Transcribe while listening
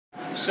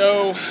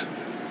So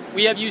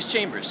we have used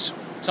chambers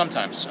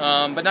sometimes,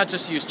 but not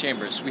just used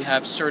chambers. We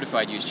have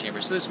certified used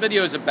chambers. So this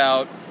video is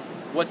about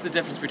what's the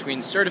difference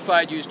between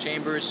certified used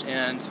chambers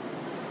and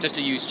just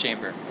a used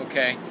chamber,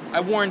 okay? I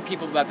warn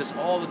people about this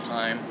all the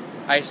time.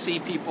 I see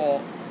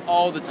people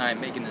all the time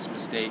making this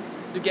mistake.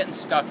 They're getting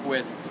stuck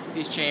with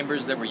these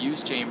chambers that were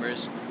used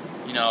chambers,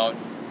 you know,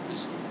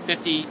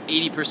 50,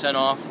 80%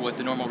 off what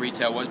the normal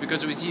retail was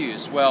because it was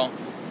used. Well,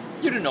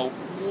 you don't know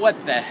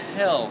what the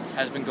hell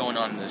has been going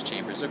on in those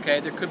chambers, okay?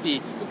 It could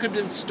have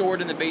been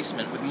stored in the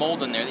basement with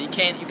mold in there that you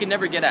can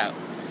never get out.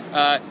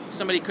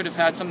 Somebody could have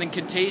had something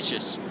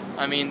contagious.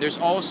 I mean, there's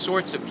all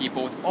sorts of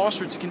people with all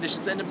sorts of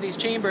conditions end up in these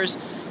chambers.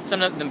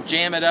 Some of them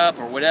jam it up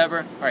or whatever.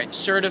 All right,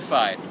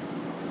 certified.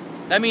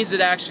 That means it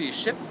actually is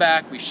shipped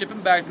back. We ship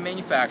them back to the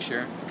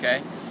manufacturer,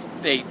 okay?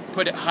 They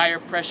put higher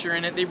pressure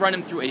in it. They run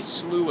them through a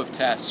slew of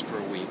tests for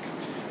a week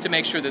to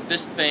make sure that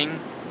this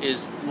thing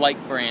is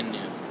like brand new.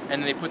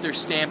 And then they put their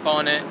stamp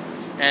on it,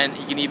 and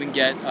you can even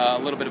get a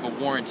little bit of a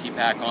warranty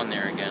pack on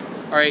there again.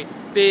 All right,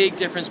 big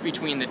difference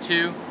between the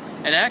two.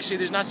 And actually,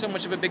 there's not so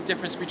much of a big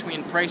difference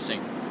between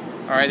pricing.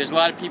 All right, there's a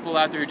lot of people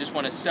out there who just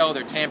want to sell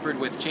their tampered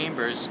with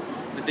chambers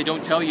that they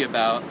don't tell you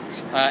about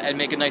and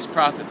make a nice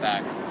profit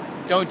back.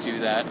 Don't do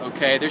that,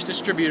 okay? There's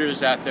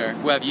distributors out there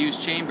who have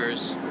used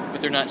chambers,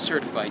 but they're not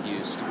certified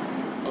used.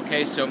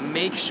 Okay, so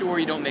make sure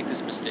you don't make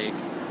this mistake.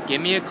 Give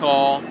me a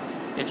call.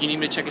 If you need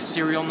me to check a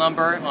serial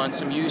number on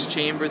some used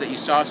chamber that you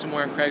saw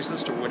somewhere on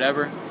Craigslist or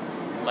whatever,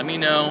 let me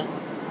know.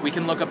 We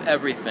can look up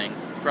everything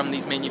from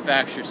these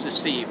manufacturers to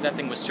see if that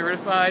thing was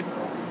certified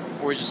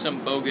or is just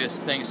some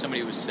bogus thing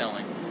somebody was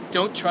selling.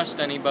 Don't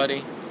trust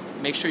anybody.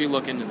 Make sure you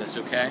look into this,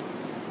 okay?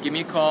 Give me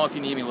a call if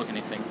you need me to look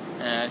anything.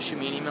 Shoot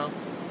me an email.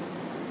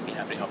 Be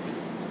happy to help you.